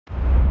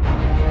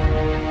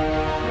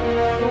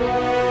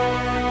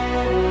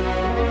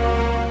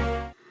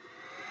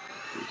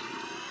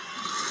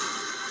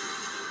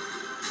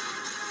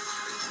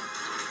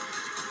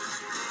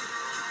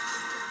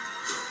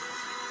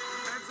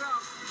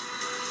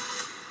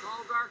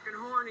Dark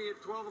and horny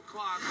at 12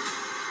 o'clock.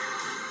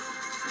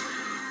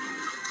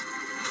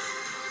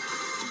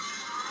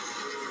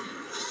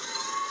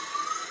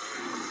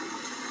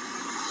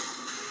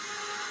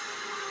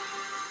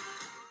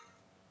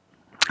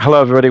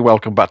 Hello everybody,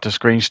 welcome back to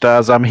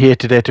Screenstars. I'm here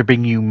today to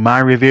bring you my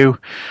review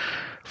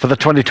for the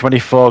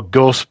 2024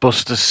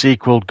 Ghostbusters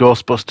sequel,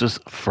 Ghostbusters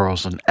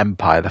Frozen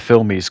Empire. The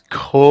film is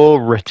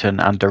co-written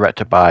and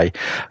directed by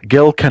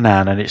Gil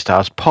Kanan, and it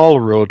stars Paul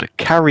Rudd,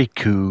 Carrie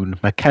Coon,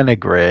 McKenna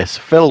Grace,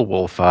 Phil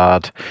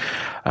Wolfhard,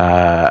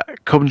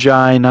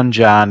 Kumjai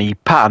Nanjiani,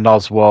 Patton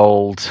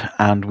Oswalt,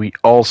 and we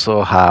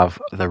also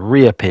have the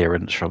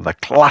reappearance from the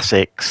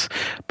classics,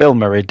 Bill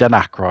Murray, Dan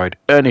Aykroyd,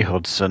 Ernie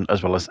Hudson,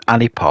 as well as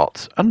Annie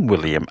Potts and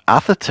William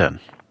Atherton.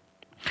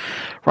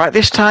 Right,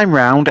 this time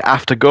round,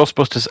 after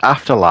Ghostbusters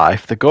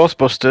Afterlife, the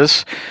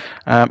Ghostbusters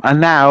are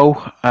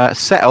now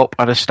set up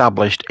and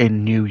established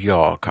in New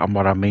York. And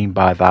what I mean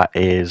by that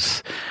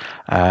is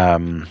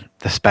the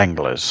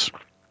Spenglers.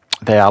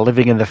 They are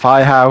living in the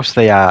firehouse.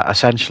 They are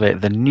essentially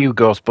the new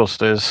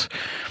Ghostbusters.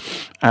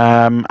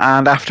 And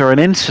after an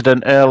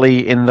incident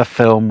early in the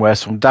film where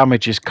some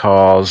damage is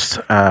caused,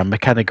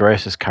 McKenna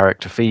Grace's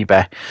character,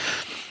 Phoebe,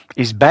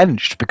 is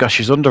benched because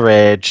she's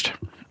underage,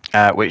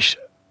 which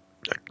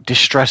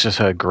distresses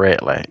her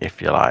greatly,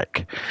 if you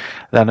like.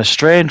 Then a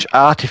strange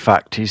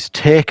artifact is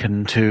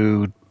taken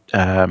to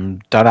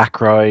Dan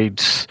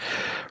Aykroyd's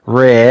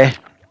Ray,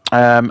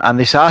 and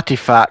this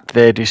artifact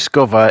they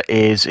discover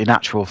is, in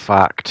actual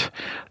fact,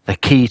 the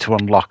key to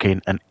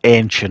unlocking an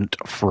ancient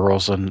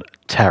frozen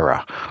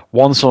terror.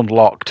 Once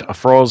unlocked, a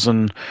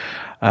frozen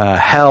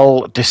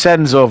hell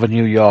descends over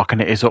New York,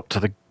 and it is up to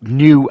the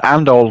new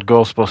and old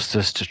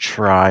Ghostbusters to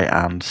try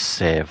and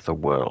save the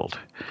world.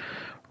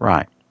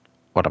 Right.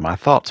 What are my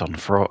thoughts on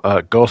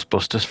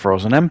Ghostbusters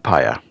Frozen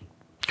Empire?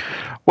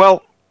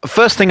 Well, the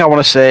first thing I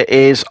want to say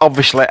is,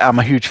 obviously, I'm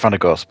a huge fan of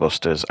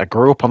Ghostbusters. I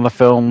grew up on the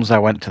films. I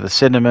went to the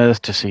cinemas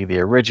to see the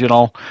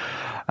original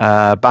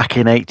back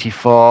in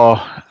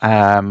 '84.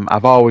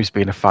 I've always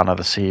been a fan of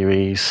the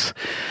series,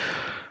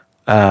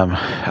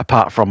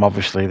 apart from,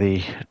 obviously, the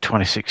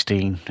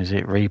 2016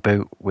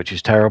 reboot, which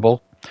is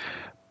terrible.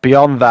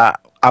 Beyond that,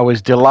 I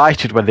was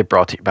delighted when they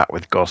brought it back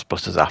with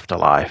Ghostbusters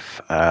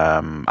Afterlife.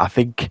 I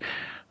think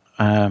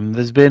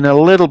there's been a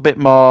little bit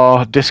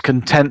more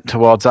discontent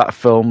towards that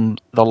film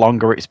the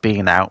longer it's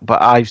been out,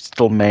 but I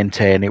still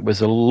maintain it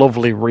was a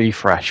lovely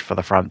refresh for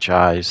the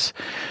franchise,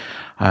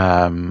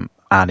 and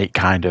it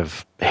kind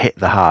of hit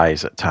the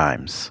highs at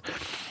times.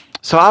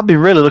 So I've been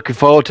really looking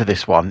forward to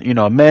this one,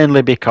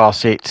 mainly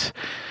because it's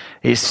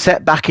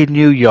set back in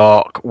New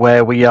York,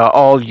 where we are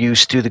all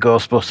used to the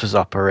Ghostbusters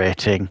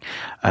operating.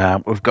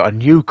 We've got a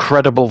new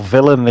credible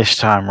villain this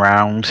time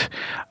round.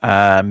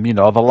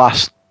 The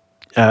last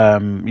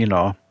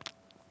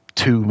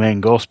two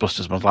main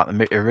Ghostbusters ones, like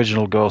the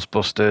original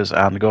Ghostbusters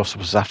and the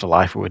Ghostbusters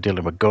Afterlife, we were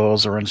dealing with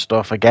Gozer and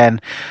stuff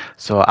again.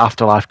 So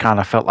Afterlife kind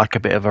of felt like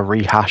a bit of a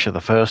rehash of the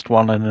first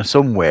one, and in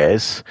some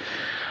ways.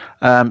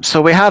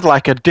 So we had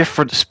like a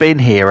different spin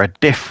here, a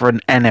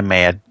different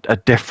enemy, a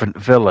different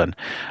villain.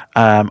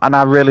 And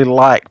I really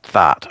liked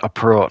that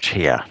approach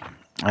here.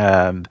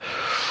 I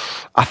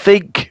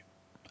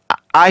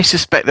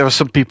suspect there are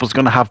some people who's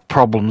going to have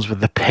problems with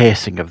the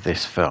pacing of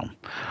this film.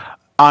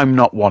 I'm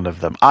not one of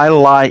them. I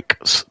like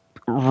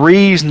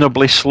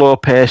reasonably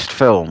slow-paced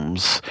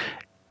films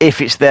if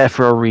it's there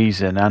for a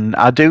reason, and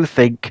I do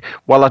think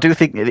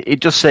it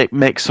does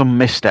make some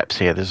missteps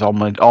here. There's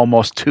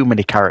almost too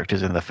many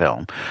characters in the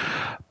film,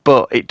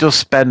 but it does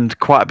spend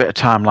quite a bit of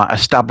time like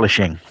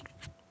establishing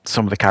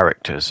some of the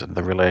characters and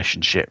the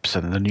relationships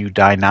and the new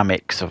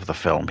dynamics of the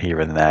film here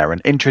and there,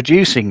 and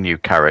introducing new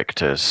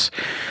characters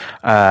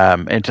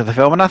into the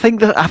film. And I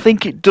think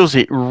it does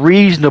it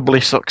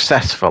reasonably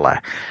successfully.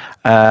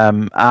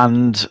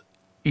 The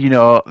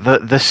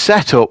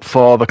setup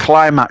for the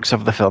climax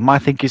of the film, I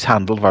think, is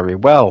handled very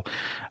well.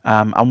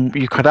 And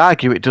you could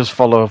argue it does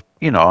follow,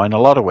 in a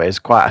lot of ways,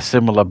 quite a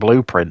similar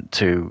blueprint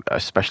to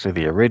especially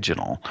the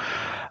original.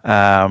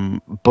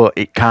 But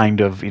it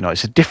kind of,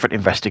 it's a different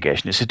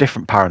investigation. It's a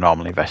different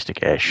paranormal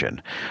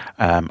investigation.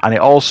 And it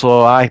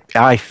also, I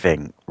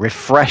think,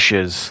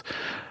 refreshes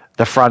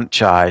the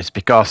franchise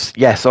because,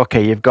 yes,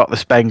 okay, you've got the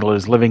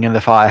Spenglers living in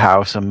the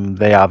firehouse and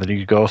they are the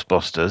new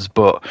Ghostbusters,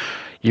 but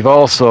you've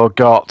also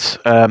got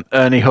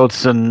Ernie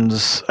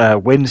Hudson's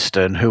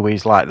Winston, who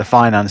is like the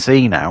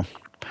financier now.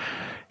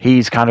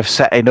 He's kind of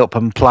setting up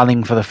and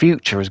planning for the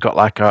future. He's got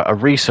like a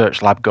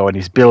research lab going.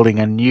 He's building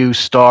a new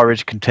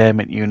storage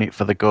containment unit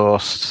for the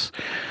ghosts.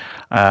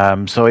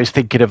 So he's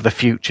thinking of the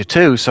future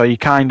too. So you've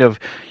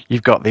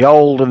got the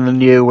old and the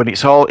new, and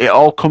it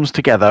all comes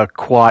together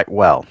quite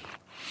well.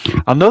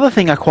 Another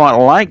thing I quite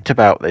liked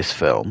about this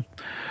film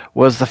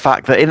was the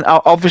fact that,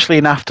 obviously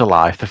in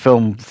Afterlife, the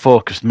film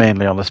focused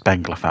mainly on the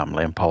Spengler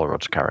family and Paul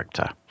Rudd's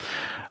character.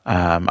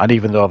 And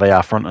even though they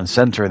are front and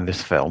center in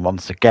this film,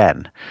 once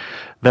again,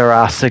 there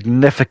are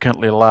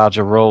significantly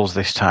larger roles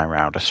this time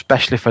round,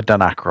 especially for Dan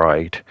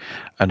Aykroyd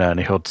and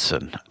Ernie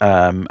Hudson.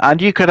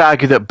 And you could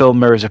argue that Bill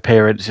Murray's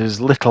appearance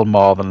is little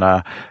more than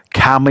a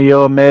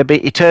cameo, maybe.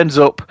 He turns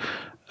up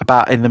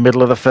about in the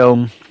middle of the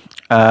film,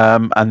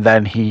 and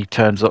then he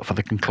turns up for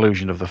the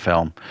conclusion of the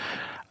film.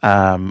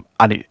 And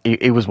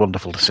it was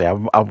wonderful to see.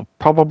 I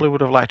probably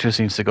would have liked to have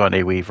seen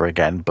Sigourney Weaver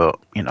again, but,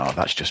 you know,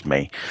 that's just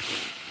me.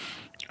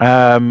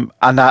 And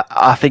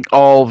I think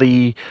all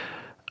the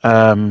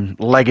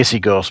legacy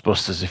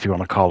Ghostbusters, if you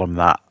want to call them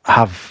that,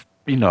 have,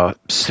 you know,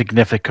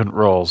 significant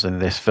roles in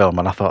this film,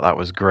 and I thought that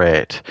was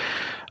great.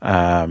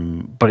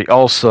 But it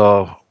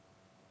also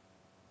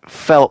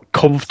felt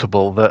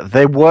comfortable that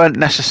they weren't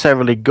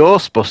necessarily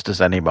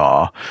Ghostbusters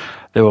anymore.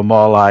 They were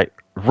more like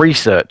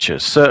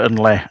researchers.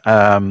 Certainly,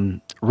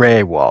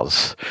 Ray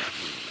was,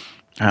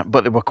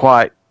 but they were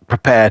quite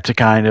prepared to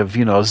kind of,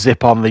 you know,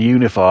 zip on the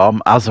uniform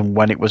as and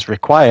when it was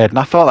required, and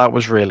I thought that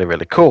was really,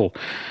 really cool.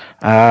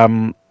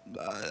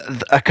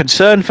 A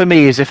concern for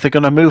me is if they're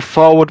going to move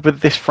forward with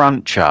this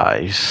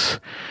franchise,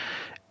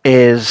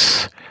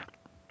 is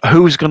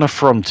who's going to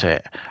front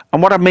it.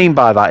 And what I mean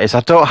by that is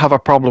I don't have a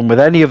problem with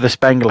any of the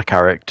Spengler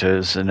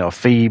characters, you know,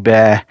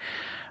 Phoebe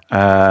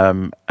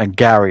and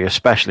Gary,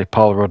 especially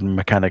Paul Rudd and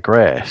McKenna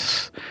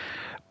Grace,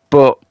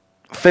 but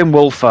Finn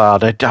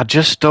Wolfhard, I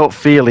just don't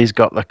feel he's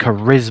got the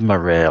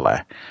charisma,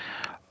 really,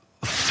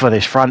 for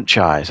this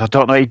franchise. I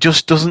don't know, he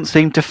just doesn't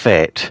seem to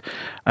fit,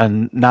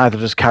 and neither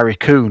does Carrie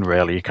Coon,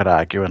 really, you could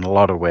argue, in a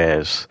lot of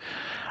ways.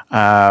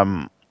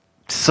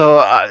 So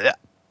I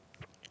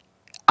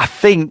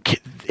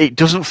think it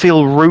doesn't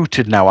feel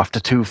rooted now after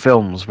two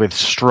films with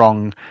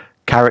strong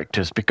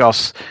characters,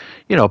 because,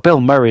 you know, Bill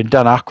Murray and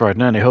Dan Aykroyd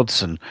and Ernie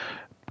Hudson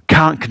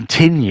can't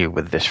continue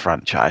with this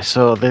franchise.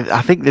 So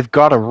I think they've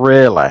got to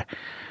really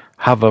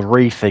have a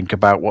rethink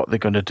about what they're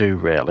going to do,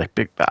 really,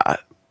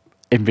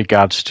 in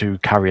regards to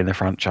carrying the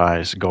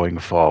franchise going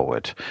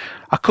forward.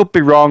 I could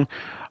be wrong.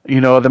 You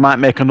know, they might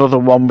make another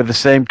one with the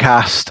same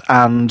cast,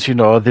 and, you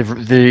know,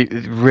 they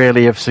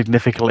really have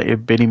significantly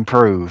been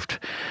improved.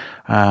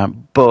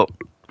 But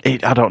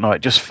I don't know.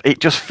 It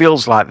just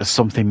feels like there's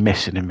something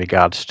missing in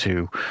regards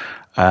to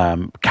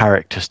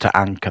characters to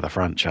anchor the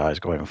franchise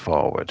going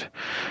forward.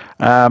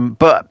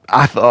 But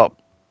I thought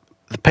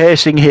the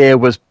pacing here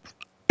was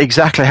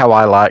exactly how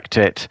I liked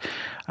it.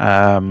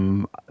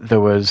 There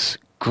was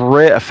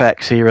great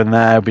effects here and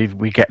there.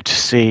 We get to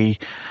see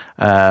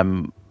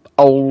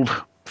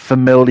old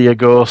familiar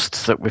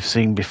ghosts that we've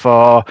seen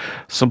before.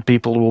 Some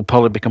people will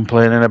probably be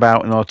complaining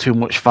about, you know, too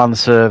much fan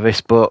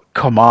service, but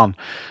come on.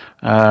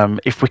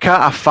 If we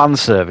can't have fan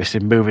service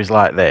in movies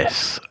like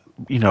this,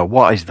 you know,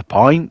 what is the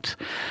point?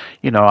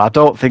 You know, I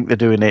don't think they're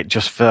doing it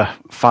just for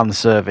fan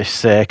service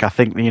sake. I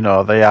think, you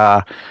know, they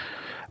are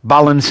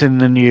balancing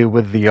the new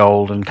with the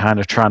old and kind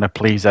of trying to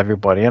please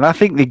everybody. And I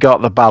think they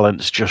got the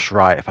balance just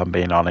right, if I'm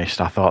being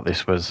honest. I thought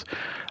this was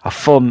a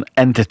fun,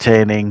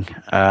 entertaining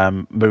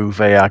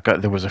movie.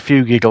 There was a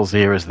few giggles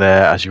here as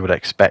there, as you would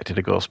expect in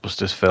a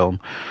Ghostbusters film.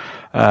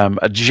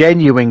 A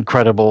genuine,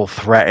 credible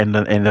threat in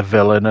the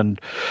villain.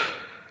 And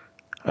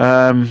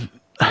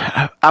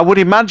I would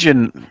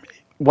imagine,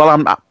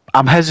 well,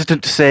 I'm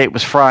hesitant to say it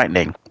was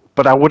frightening,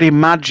 but I would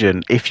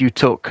imagine if you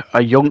took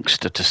a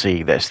youngster to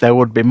see this, there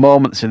would be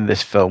moments in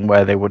this film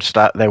where they would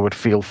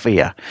feel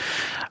fear.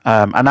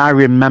 And I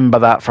remember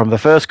that from the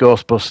first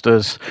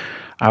Ghostbusters.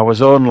 I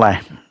was only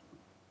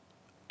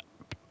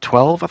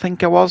 12, I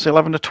think I was,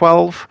 11 or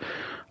 12.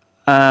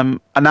 And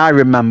I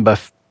remember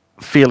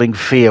feeling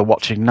fear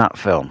watching that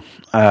film.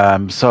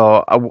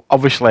 So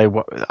obviously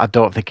I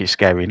don't think it's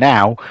scary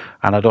now,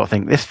 and I don't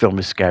think this film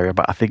is scary,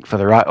 but I think for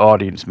the right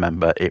audience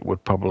member it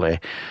would probably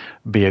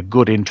be a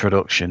good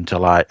introduction to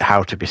like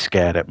how to be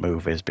scared at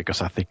movies,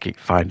 because I think it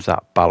finds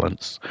that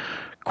balance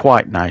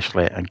quite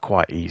nicely and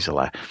quite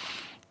easily.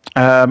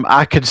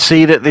 I can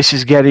see that this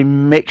is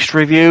getting mixed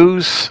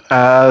reviews.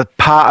 Part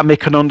of me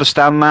can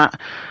understand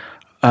that,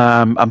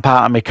 and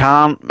part of me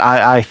can't.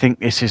 I think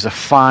this is a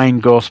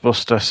fine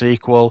Ghostbuster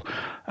sequel,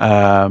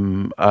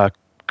 a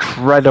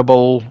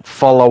credible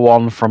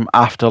follow-on from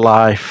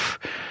Afterlife,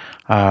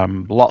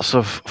 lots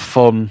of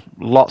fun,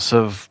 lots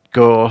of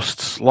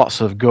ghosts,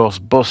 lots of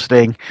ghost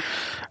busting,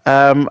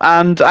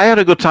 and I had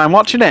a good time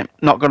watching it.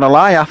 Not going to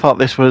lie, I thought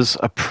this was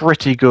a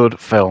pretty good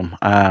film.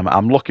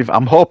 I'm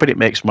hoping it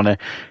makes money,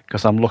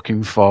 because I'm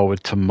looking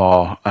forward to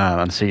more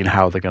and seeing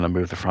how they're going to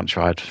move the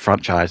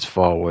franchise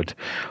forward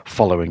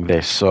following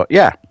this. So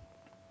yeah,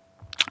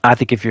 I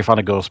think if you're a fan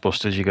of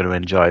Ghostbusters, you're going to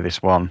enjoy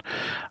this one.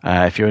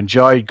 If you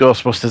enjoyed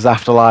Ghostbusters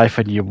Afterlife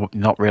and you're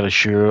not really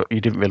sure,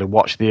 you didn't really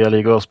watch the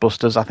earlier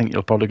Ghostbusters, I think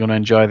you're probably going to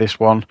enjoy this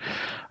one.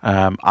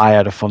 I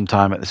had a fun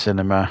time at the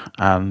cinema,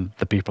 and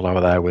the people I were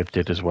there with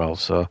did as well.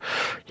 So,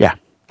 yeah,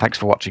 thanks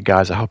for watching,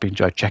 guys. I hope you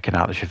enjoyed checking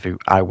out this review.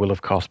 I will,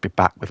 of course, be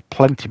back with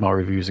plenty more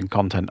reviews and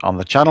content on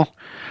the channel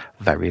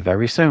very,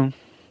 very soon.